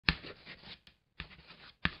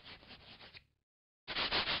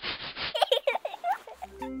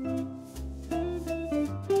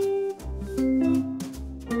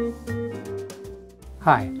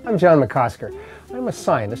Hi, I'm John McCosker. I'm a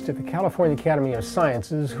scientist at the California Academy of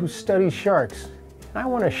Sciences who studies sharks. I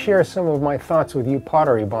want to share some of my thoughts with you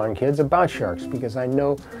Pottery Barn Kids about sharks because I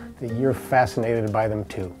know that you're fascinated by them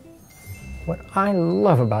too. What I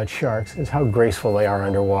love about sharks is how graceful they are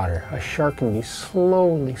underwater. A shark can be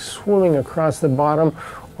slowly swimming across the bottom,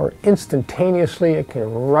 or instantaneously it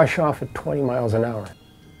can rush off at 20 miles an hour.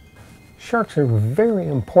 Sharks are very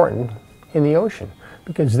important in the ocean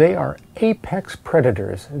because they are apex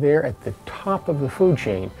predators. They're at the top of the food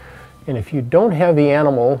chain. And if you don't have the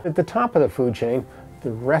animal at the top of the food chain,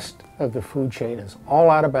 the rest of the food chain is all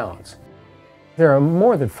out of balance. There are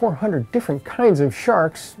more than 400 different kinds of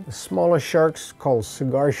sharks. The smallest sharks, called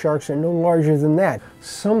cigar sharks, are no larger than that.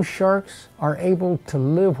 Some sharks are able to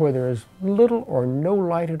live where there is little or no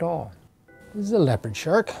light at all. This is a leopard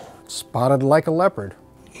shark, spotted like a leopard.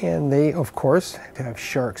 And they, of course, have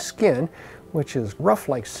shark skin, which is rough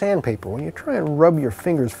like sandpaper. When you try and rub your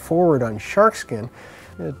fingers forward on shark skin,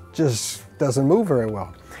 it just doesn't move very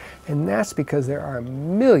well. And that's because there are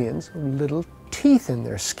millions of little teeth in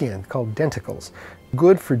their skin called denticles.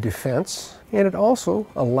 Good for defense, and it also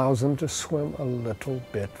allows them to swim a little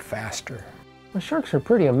bit faster. Well, sharks are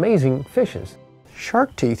pretty amazing fishes.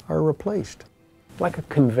 Shark teeth are replaced, like a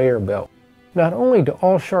conveyor belt. Not only do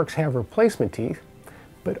all sharks have replacement teeth,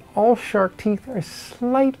 but all shark teeth are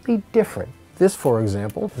slightly different. This, for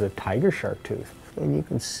example, is a tiger shark tooth. And you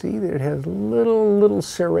can see that it has little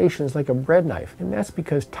serrations like a bread knife. And that's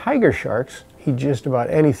because tiger sharks eat just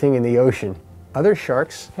about anything in the ocean. Other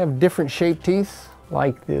sharks have different shaped teeth,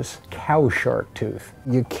 like this cow shark tooth.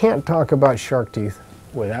 You can't talk about shark teeth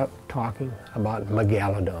without talking about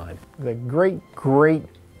megalodon, the great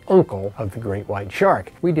uncle of the great white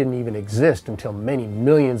shark. We didn't even exist until many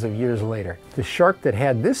millions of years later. The shark that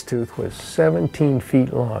had this tooth was 17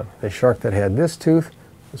 feet long. The shark that had this tooth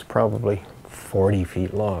was probably 40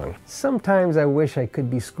 feet long. Sometimes I wish I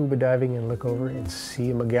could be scuba diving and look over and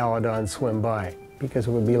see a megalodon swim by, because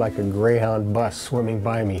it would be like a Greyhound bus swimming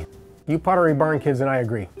by me. You Pottery Barn Kids and I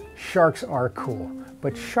agree. Sharks are cool,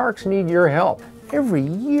 but sharks need your help. Every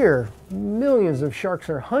year, millions of sharks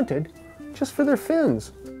are hunted just for their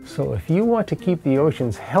fins. So if you want to keep the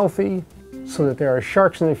oceans healthy so that there are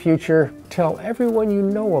sharks in the future, tell everyone you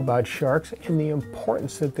know about sharks and the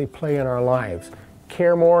importance that they play in our lives.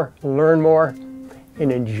 Care more, learn more,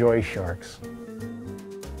 and enjoy sharks.